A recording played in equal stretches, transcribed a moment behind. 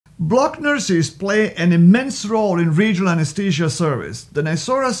Block nurses play an immense role in regional anesthesia service. The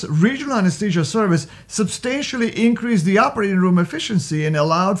NYSORA's regional anesthesia service substantially increased the operating room efficiency and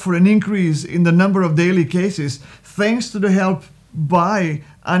allowed for an increase in the number of daily cases thanks to the help by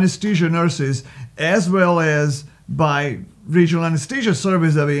anesthesia nurses as well as by regional anesthesia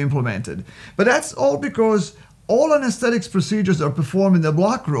service that we implemented. But that's all because all anesthetics procedures are performed in the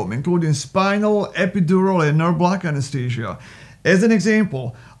block room, including spinal, epidural, and nerve block anesthesia. As an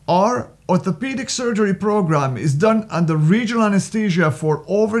example, our orthopedic surgery program is done under regional anesthesia for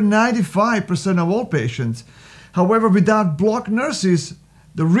over 95% of all patients. However, without block nurses,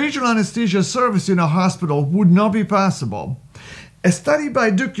 the regional anesthesia service in a hospital would not be possible. A study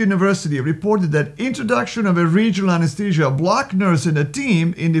by Duke University reported that introduction of a regional anesthesia block nurse in a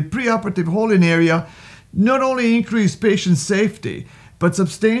team in the preoperative holding area not only increased patient safety, but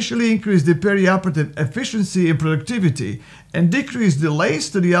substantially increased the perioperative efficiency and productivity and decreased delays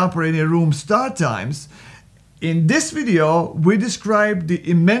to the operating room start times. In this video, we describe the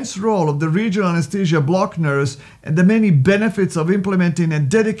immense role of the regional anesthesia block nurse and the many benefits of implementing a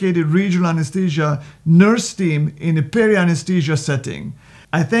dedicated regional anesthesia nurse team in a perianesthesia setting.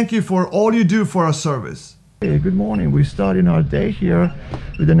 I thank you for all you do for our service. Hey, good morning. We're starting our day here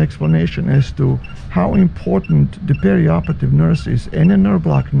with an explanation as to how important the perioperative nurses and a nerve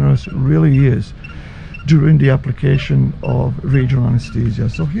block nurse really is during the application of regional anesthesia.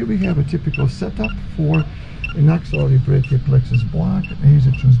 So here we have a typical setup for an axillary brachial plexus block. Here's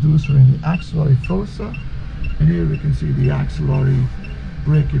a transducer in the axillary fossa, and here we can see the axillary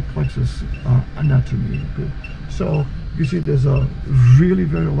brachial plexus anatomy. Good. So you see there's a really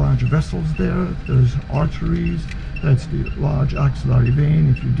very large vessels there. There's arteries. That's the large axillary vein.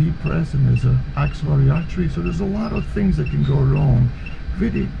 If you depress, and there's an axillary artery. So there's a lot of things that can go wrong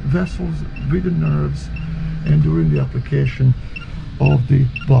with the vessels, with the nerves, and during the application of the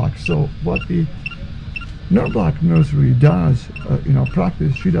block. So what the nerve block nurse really does in our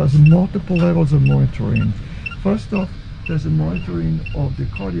practice, she does multiple levels of monitoring. First off, there's a monitoring of the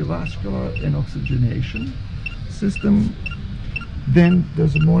cardiovascular and oxygenation system. Then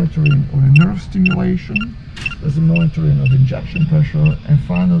there's a monitoring of a nerve stimulation. There's a monitoring of injection pressure, and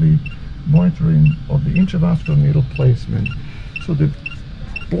finally monitoring of the intravascular needle placement. So the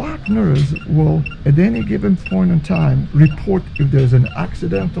block nurse will at any given point in time report if there's an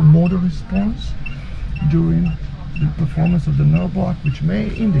accidental motor response during the performance of the nerve block, which may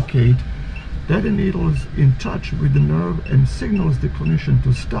indicate that the needle is in touch with the nerve and signals the clinician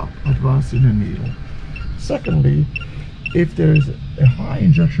to stop advancing the needle. Secondly, if there is a high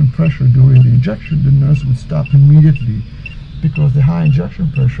injection pressure during the injection, the nurse would stop immediately, because the high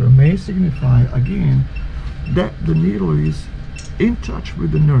injection pressure may signify again that the needle is in touch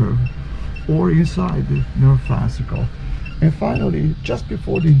with the nerve or inside the nerve fascicle. And finally, just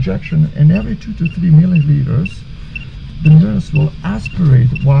before the injection, and every 2 to 3 milliliters, the nurse will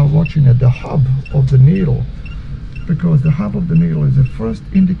aspirate while watching at the hub of the needle, because the hub of the needle is the first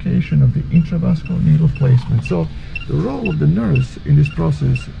indication of the intravascular needle placement. So the role of the nurse in this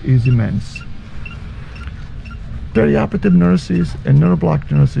process is immense. Perioperative nurses and nerve block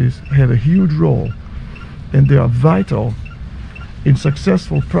nurses have a huge role, and they are vital in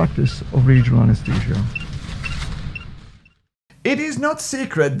successful practice of regional anesthesia. It is not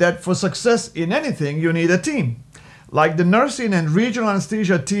secret that for success in anything you need a team. Like the nursing and regional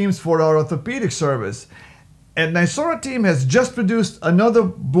anesthesia teams for our orthopedic service. And NYSORA team has just produced another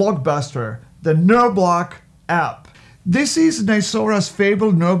blockbuster, the Nerve Block app. This is NYSORA's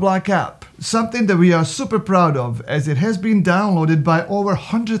fabled Nerve Block app, something that we are super proud of, as it has been downloaded by over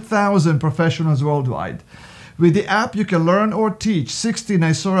 100,000 professionals worldwide. With the app, you can learn or teach 60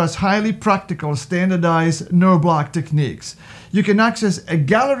 NYSORA's highly practical, standardized nerve block techniques. You can access a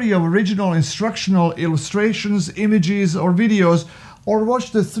gallery of original instructional illustrations, images, or videos, or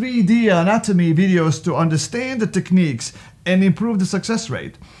watch the 3D anatomy videos to understand the techniques and improve the success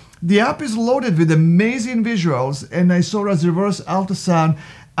rate. The app is loaded with amazing visuals and NYSORA's reverse ultrasound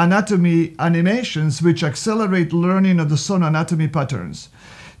anatomy animations, which accelerate learning of the sono anatomy patterns.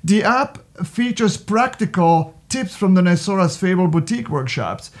 The app features practical tips from the NYSORA's fabled boutique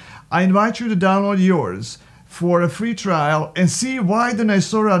workshops. I invite you to download yours for a free trial and see why the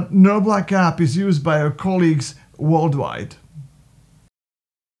NYSORA Nerve Block app is used by our colleagues worldwide.